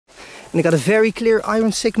And I got a very clear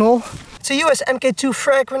iron signal. It's a US MK2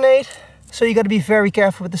 frag grenade, so you got to be very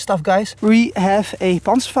careful with this stuff, guys. We have a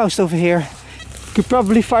Panzerfaust over here. Could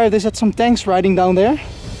probably fire this at some tanks riding down there.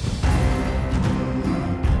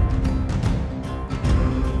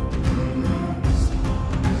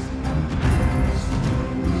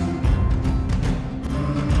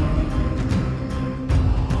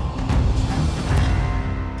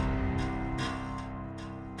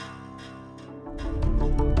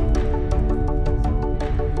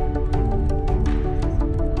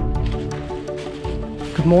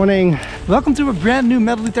 Good morning. Welcome to a brand new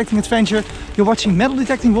metal detecting adventure. You're watching Metal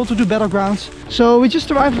Detecting WW2 Battlegrounds. So we just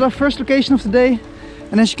arrived at our first location of the day,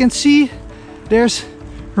 and as you can see, there's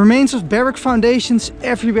remains of barrack foundations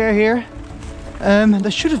everywhere here.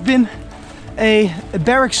 There should have been a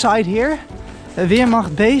barrack site here, a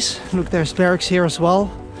Wehrmacht base. Look, there's barracks here as well.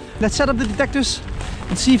 Let's set up the detectors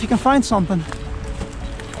and see if you can find something.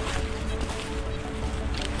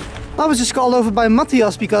 I was just called over by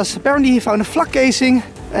Matthias because apparently he found a flak casing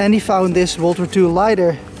and he found this WW2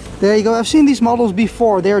 lighter. There you go, I've seen these models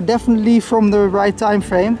before. They're definitely from the right time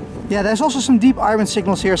frame. Yeah, there's also some deep iron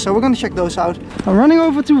signals here, so we're gonna check those out. I'm running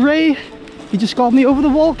over to Ray. He just called me over the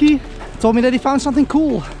walkie. Told me that he found something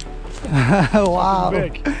cool. Wow.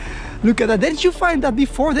 Big. Look at that. Didn't you find that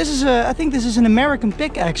before? This is I think this is an American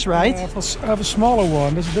pickaxe, right? I have a smaller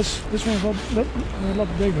one. This one's a lot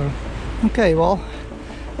bigger. Okay, well,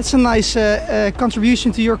 that's a nice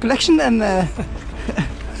contribution to your collection. And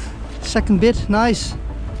second bit, nice,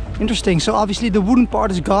 interesting. So obviously the wooden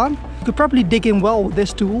part is gone. You could probably dig in well with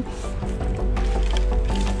this tool.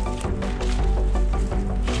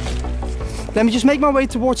 Let me just make my way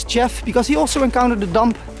towards Jeff because he also encountered the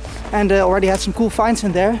dump and already had some cool finds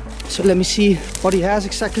in there. So let me see what he has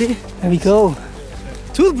exactly. There we go.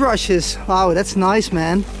 Toothbrushes. Wow, that's nice,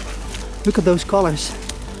 man. Look at those colors.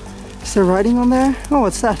 Is there writing on there? Oh,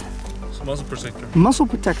 what's that? It's a muzzle protector. Muzzle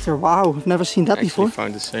protector. Wow, I've never seen that before. I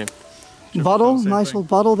found the same. Bottle, nice old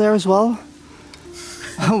bottle there as well.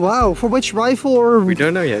 Oh, wow, for which rifle or? We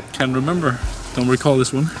don't know yet. Can't remember. Don't recall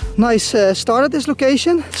this one. Nice start at this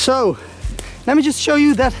location. So, let me just show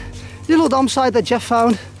you that little dump site that Jeff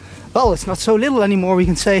found. Well, it's not so little anymore, we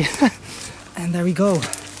can say. And there we go.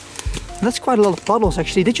 That's quite a lot of bottles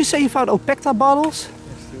actually. Did you say you found Opekta bottles?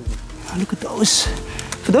 Oh, look at those.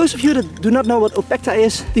 For those of you that do not know what Opekta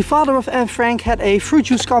is, the father of Anne Frank had a fruit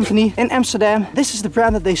juice company in Amsterdam. This is the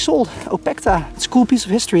brand that they sold, Opekta. It's a cool piece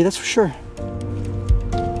of history, that's for sure.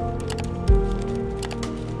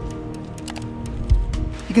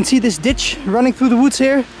 You can see this ditch running through the woods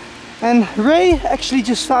here. And Ray actually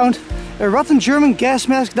just found a rotten German gas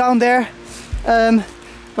mask down there.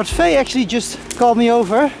 But Faye actually just called me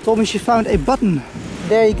over, told me she found a button.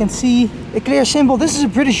 There you can see a clear symbol. This is a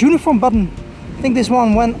British uniform button. I think this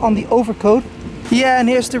one went on the overcoat. Yeah, and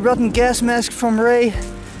here's the rotten gas mask from Ray.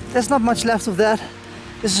 There's not much left of that.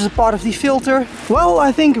 This is a part of the filter. Well,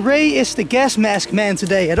 I think Ray is the gas mask man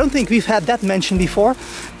today. I don't think we've had that mentioned before.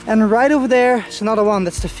 And right over there is another one.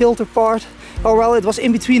 That's the filter part. Oh well, it was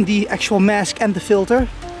in between the actual mask and the filter.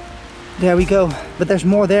 There we go. But there's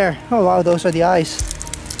more there. Oh wow, those are the eyes.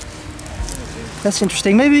 That's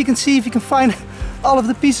interesting. Maybe we can see if you can find all of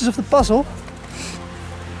the pieces of the puzzle.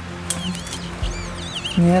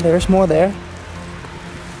 Yeah, there's more there.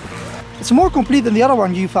 It's more complete than the other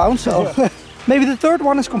one you found, so yeah. Maybe the third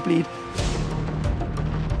one is complete.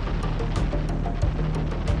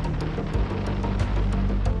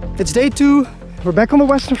 It's day 2. We're back on the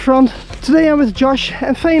Western Front. Today I'm with Josh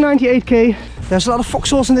and Faye 98K. There's a lot of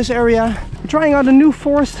foxholes in this area. We're trying out a new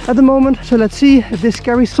forest at the moment, so let's see if this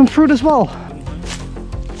carries some fruit as well.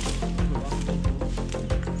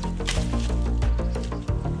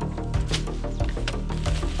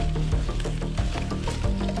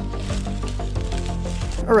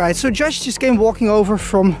 Alright, so Josh just came walking over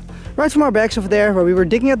right from our bags over there where we were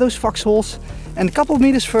digging at those foxholes. And a couple of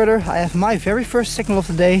meters further I have my very first signal of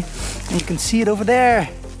the day. And you can see it over there.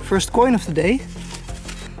 First coin of the day.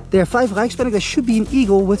 There are 5 Rijkspenning. There should be an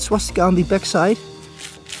eagle with swastika on the backside.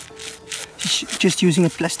 Just using a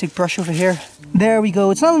plastic brush over here. There we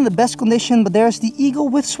go. It's not in the best condition, but there's the eagle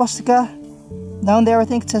with swastika. Down there I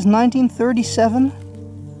think it says 1937.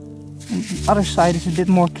 And the other side is a bit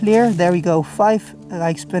more clear. There we go, 5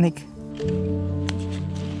 Rijkspenning.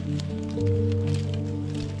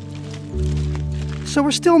 So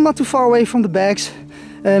we're still not too far away from the bags.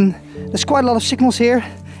 There's quite a lot of signals here.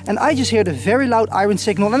 And I just heard a very loud iron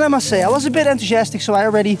signal. And I must say, I was a bit enthusiastic, so I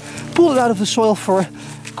already pulled it out of the soil for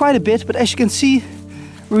quite a bit. But as you can see,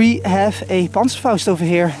 we have a Panzerfaust over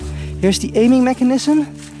here. Here's the aiming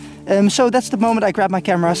mechanism. So that's the moment I grab my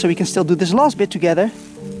camera, so we can still do this last bit together.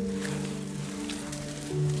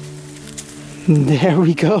 There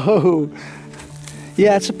we go.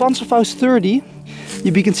 Yeah, it's a Panzerfaust 30.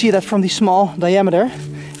 You can see that from the small diameter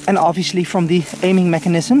and obviously from the aiming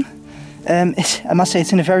mechanism. I must say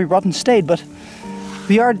it's in a very rotten state, but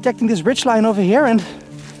we are detecting this ridgeline over here and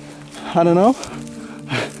I don't know.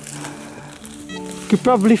 Could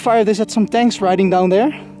probably fire this at some tanks riding down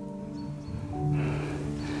there.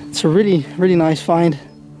 It's a really, really nice find.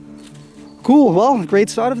 Cool, well, great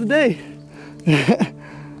start of the day.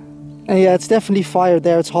 And yeah, it's definitely fired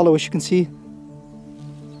there, it's hollow as you can see.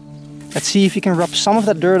 Let's see if you can rub some of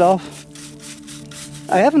that dirt off.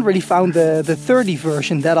 I haven't really found the 30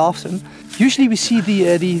 version that often. Usually we see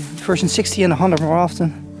the version 60 and 100 more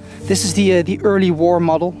often. This is the early war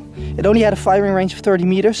model. It only had a firing range of 30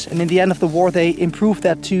 meters, and in the end of the war they improved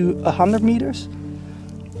that to 100 meters.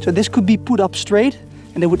 So this could be put up straight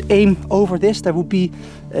and they would aim over this. There would be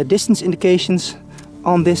distance indications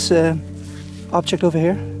on this object over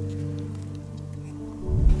here.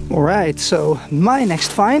 Alright, so my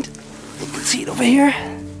next find, you can see it over here.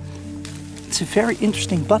 It's a very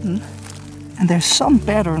interesting button and there's some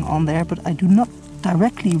pattern on there, but I do not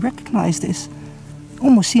directly recognize this.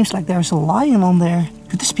 Almost seems like there's a lion on there.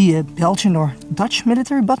 Could this be a Belgian or Dutch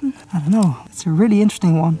military button? I don't know. It's a really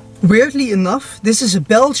interesting one. Weirdly enough, this is a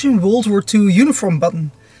Belgian World War II uniform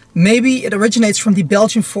button. Maybe it originates from the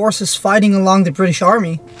Belgian forces fighting along the British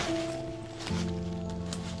Army.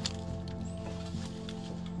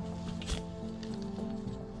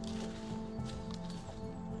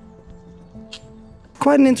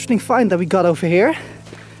 Quite an interesting find that we got over here.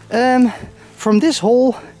 From this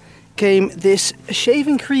hole came this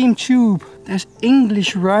shaving cream tube. There's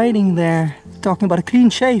English writing there, talking about a clean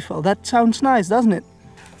shave. Well, that sounds nice, doesn't it?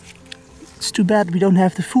 It's too bad we don't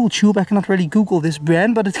have the full tube. I cannot really Google this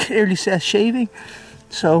brand, but it clearly says shaving.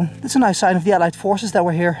 So it's a nice sign of the Allied forces that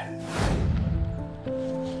were here.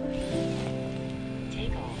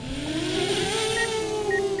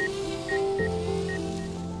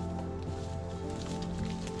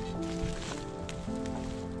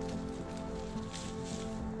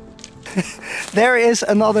 There is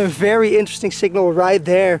another very interesting signal right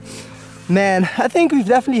there. Man, I think we've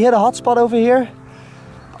definitely hit a hotspot over here.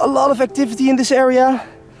 A lot of activity in this area.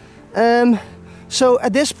 So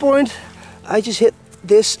at this point, I just hit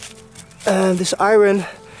this iron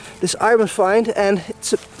find, and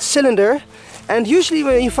it's a cylinder. And usually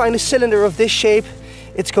when you find a cylinder of this shape,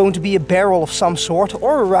 it's going to be a barrel of some sort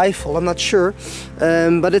or a rifle. I'm not sure,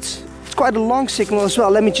 but it's quite a long signal as well.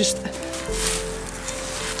 Let me just.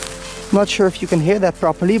 Not sure if you can hear that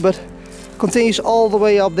properly, but it continues all the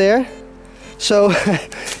way up there. So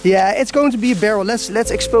yeah, it's going to be a barrel.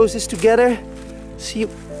 Let's expose this together, see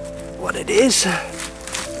what it is.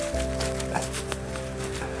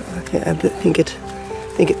 Okay, I think it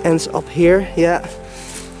ends up here. Yeah,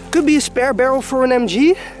 could be a spare barrel for an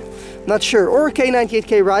MG, not sure, or a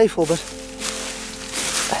K98K rifle, but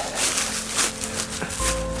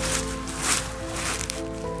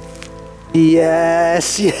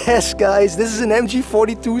yes guys, this is an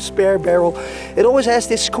MG42 spare barrel. It always has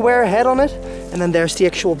this square head on it, and then there's the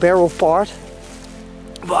actual barrel part.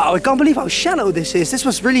 Wow, I can't believe how shallow this is. This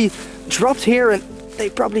was really dropped here and they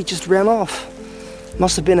probably just ran off.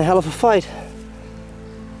 Must have been a hell of a fight.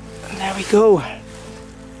 And there we go.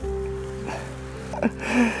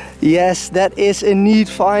 Yes, that is a neat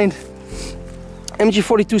find.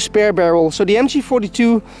 MG42 spare barrel. So the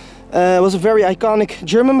MG42 was a very iconic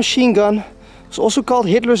German machine gun. It's also called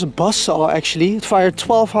Hitler's buzzsaw actually. It fired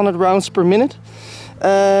 1200 rounds per minute.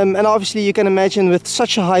 And obviously you can imagine with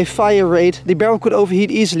such a high fire rate, the barrel could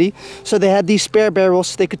overheat easily. So they had these spare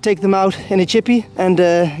barrels, they could take them out in a jiffy and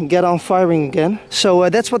get on firing again. So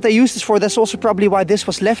that's what they used this for. That's also probably why this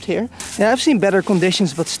was left here. Yeah, I've seen better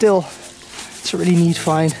conditions, but still, it's a really neat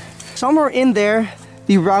find. Somewhere in there,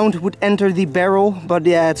 the round would enter the barrel, but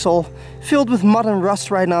yeah, it's all filled with mud and rust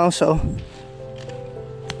right now, so.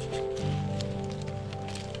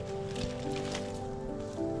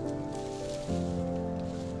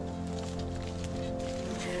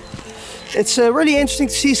 It's really interesting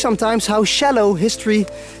to see sometimes how shallow history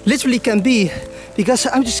literally can be, because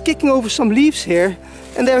I'm just kicking over some leaves here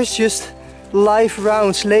and there's just live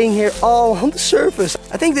rounds laying here all on the surface.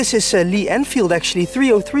 I think this is Lee Enfield actually,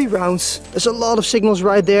 303 rounds. There's a lot of signals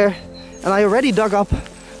right there, and I already dug up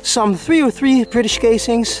some 303 British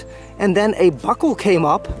casings, and then a buckle came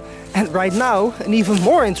up, and right now an even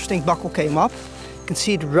more interesting buckle came up. You can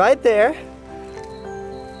see it right there.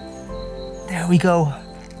 There we go.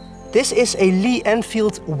 This is a Lee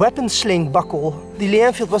Enfield weapon sling buckle. The Lee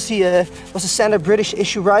Enfield was a standard British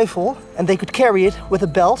issue rifle, and they could carry it with a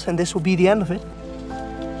belt, and this will be the end of it.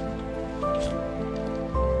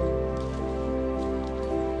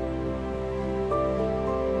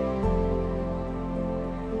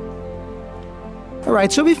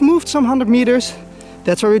 Alright, so we've moved some 100 meters.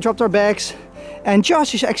 That's where we dropped our bags. And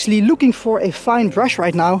Josh is actually looking for a fine brush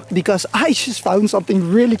right now because I just found something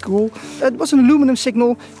really cool. It was an aluminum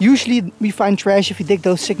signal. Usually we find trash if we dig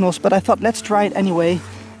those signals, but I thought let's try it anyway.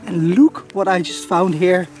 And look what I just found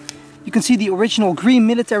here. You can see the original green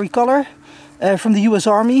military color from the US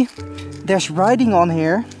Army. There's writing on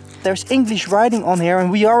here. There's English writing on here, and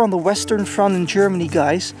we are on the Western Front in Germany,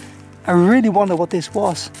 guys. I really wonder what this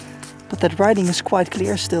was, but that writing is quite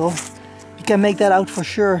clear still. You can make that out for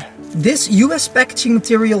sure. This US packaging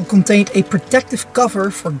material contained a protective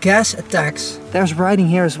cover for gas attacks. There's writing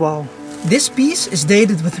here as well. This piece is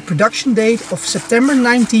dated with the production date of September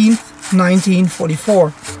 19,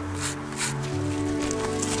 1944.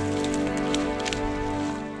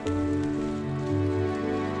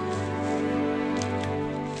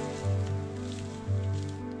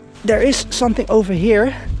 There is something over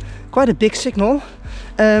here, quite a big signal.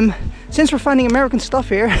 Since we're finding American stuff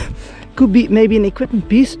here, could be maybe an equipment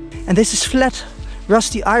piece. And this is flat,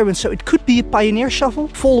 rusty iron, so it could be a Pioneer shovel,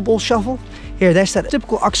 foldable shovel. Here, there's that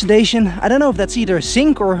typical oxidation. I don't know if that's either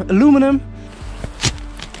zinc or aluminum.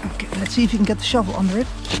 Okay, let's see if you can get the shovel under it.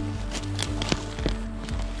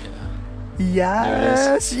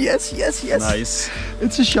 Yes, yes, yes, yes. Nice.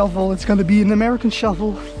 It's a shovel. It's gonna be an American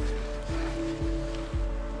shovel.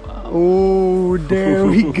 Oh, there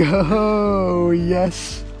we go.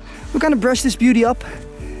 Yes. We're gonna brush this beauty up.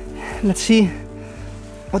 Let's see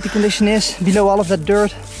what the condition is below all of that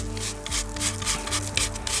dirt.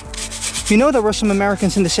 We know there were some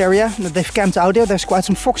Americans in this area, that they've camped out there. There's quite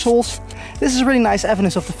some foxholes. This is really nice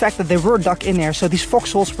evidence of the fact that they were dug in there. So these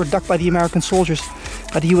foxholes were dug by the American soldiers,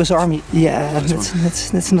 by the US Army. Yeah,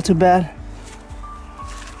 that's not too bad.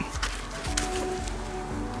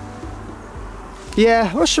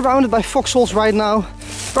 Yeah, we're surrounded by foxholes right now.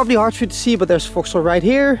 Probably hard for you to see, but there's a foxhole right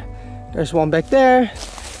here. There's one back there.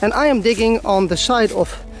 And I am digging on the side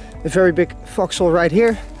of a very big foxhole right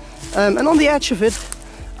here. And on the edge of it,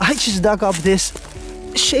 I just dug up this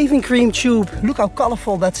shaving cream tube. Look how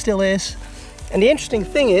colorful that still is. And the interesting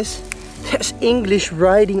thing is, there's English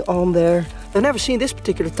writing on there. I've never seen this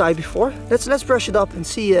particular type before. Let's brush it up and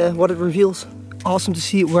see what it reveals. Awesome to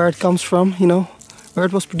see where it comes from, you know. Where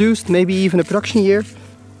it was produced, maybe even a production year.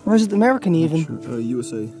 Or is it American even?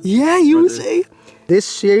 USA. Yeah, USA. This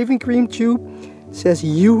shaving cream tube says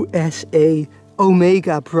USA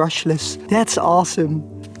Omega brushless. That's awesome.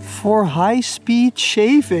 For high-speed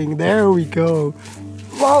shaving. There we go.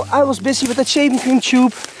 While I was busy with that shaving cream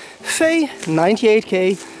tube, Faye,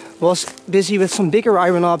 98K, was busy with some bigger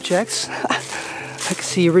iron objects. I can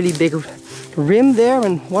see a really big rim there.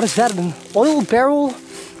 And what is that? An oil barrel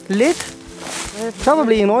lid?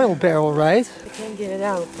 Probably an oil barrel, right? I can't get it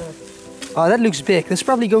out, but... Oh, that looks big. There's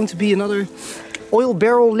probably going to be another oil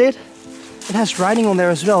barrel lid. It has writing on there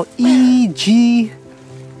as well. EIG.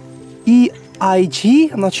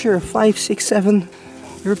 I'm not sure. 5, 6, 7.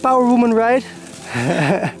 You're a power woman, right?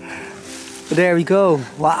 There we go.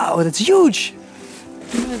 Wow, that's huge.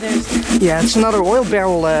 Yeah, it's another oil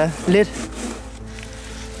barrel lid.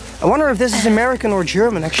 I wonder if this is American or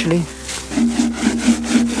German, actually.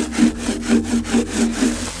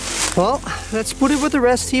 Well, let's put it with the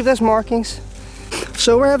rest, see if there's markings.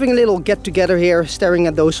 So we're having a little get together here, staring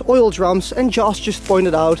at those oil drums, and Josh just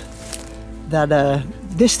pointed out that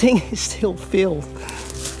this thing is still filled.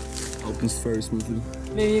 Opens very smoothly.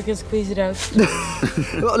 Maybe you can squeeze it out.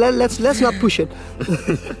 Well, let's not push it.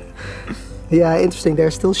 Yeah, interesting,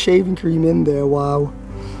 there's still shaving cream in there, wow.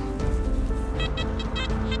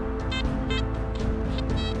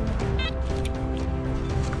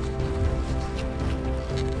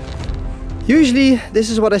 Usually this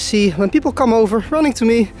is what I see when people come over running to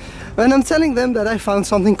me when I'm telling them that I found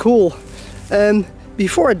something cool.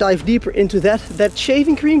 Before I dive deeper into that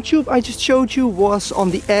shaving cream tube I just showed you was on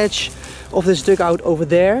the edge of this dugout over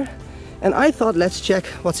there. And I thought, let's check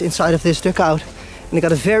what's inside of this dugout. And I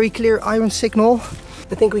got a very clear iron signal.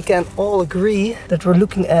 I think we can all agree that we're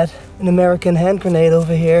looking at an American hand grenade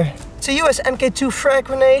over here. It's a US MK2 frag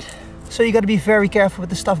grenade, so you gotta be very careful with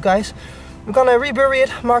this stuff, guys. We're gonna rebury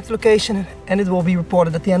it, mark the location, and it will be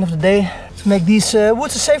reported at the end of the day to make these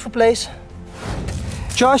woods a safer place.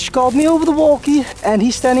 Josh called me over the walkie, and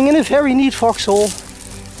he's standing in a very neat foxhole,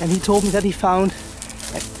 and he told me that he found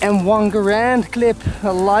an M1 Garand clip,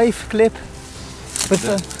 a live clip. But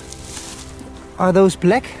are those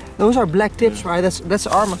black? Those are black tips, right? That's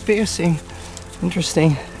armor piercing.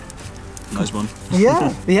 Interesting. Nice one.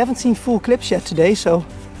 Yeah, we haven't seen full clips yet today, so.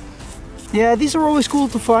 Yeah, these are always cool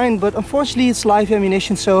to find, but unfortunately it's live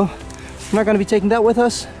ammunition, so we're not going to be taking that with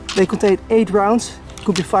us. They contain 8 rounds,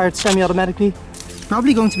 could be fired semi-automatically.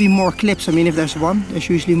 probably going to be more clips. I mean, if there's one, there's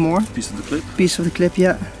usually more. Piece of the clip. Piece of the clip,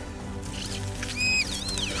 yeah.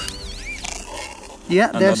 Yeah,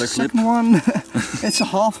 there's the second one. It's a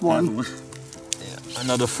half one. Yeah,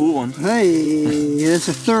 another full one. Hey, there's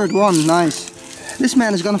a third one. Nice. This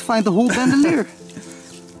man is gonna find the whole bandolier.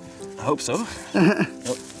 I hope so.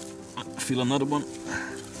 Oh, I feel another one.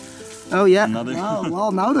 Oh yeah. Another. Oh,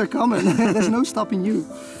 well, now they're coming. There's no stopping you.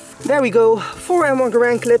 There we go. 4 M1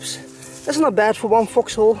 Garand clips. That's not bad for one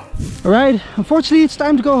foxhole. Alright, unfortunately it's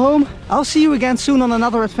time to go home. I'll see you again soon on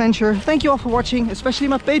another adventure. Thank you all for watching, especially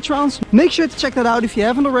my patrons. Make sure to check that out if you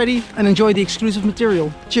haven't already and enjoy the exclusive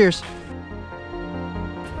material. Cheers!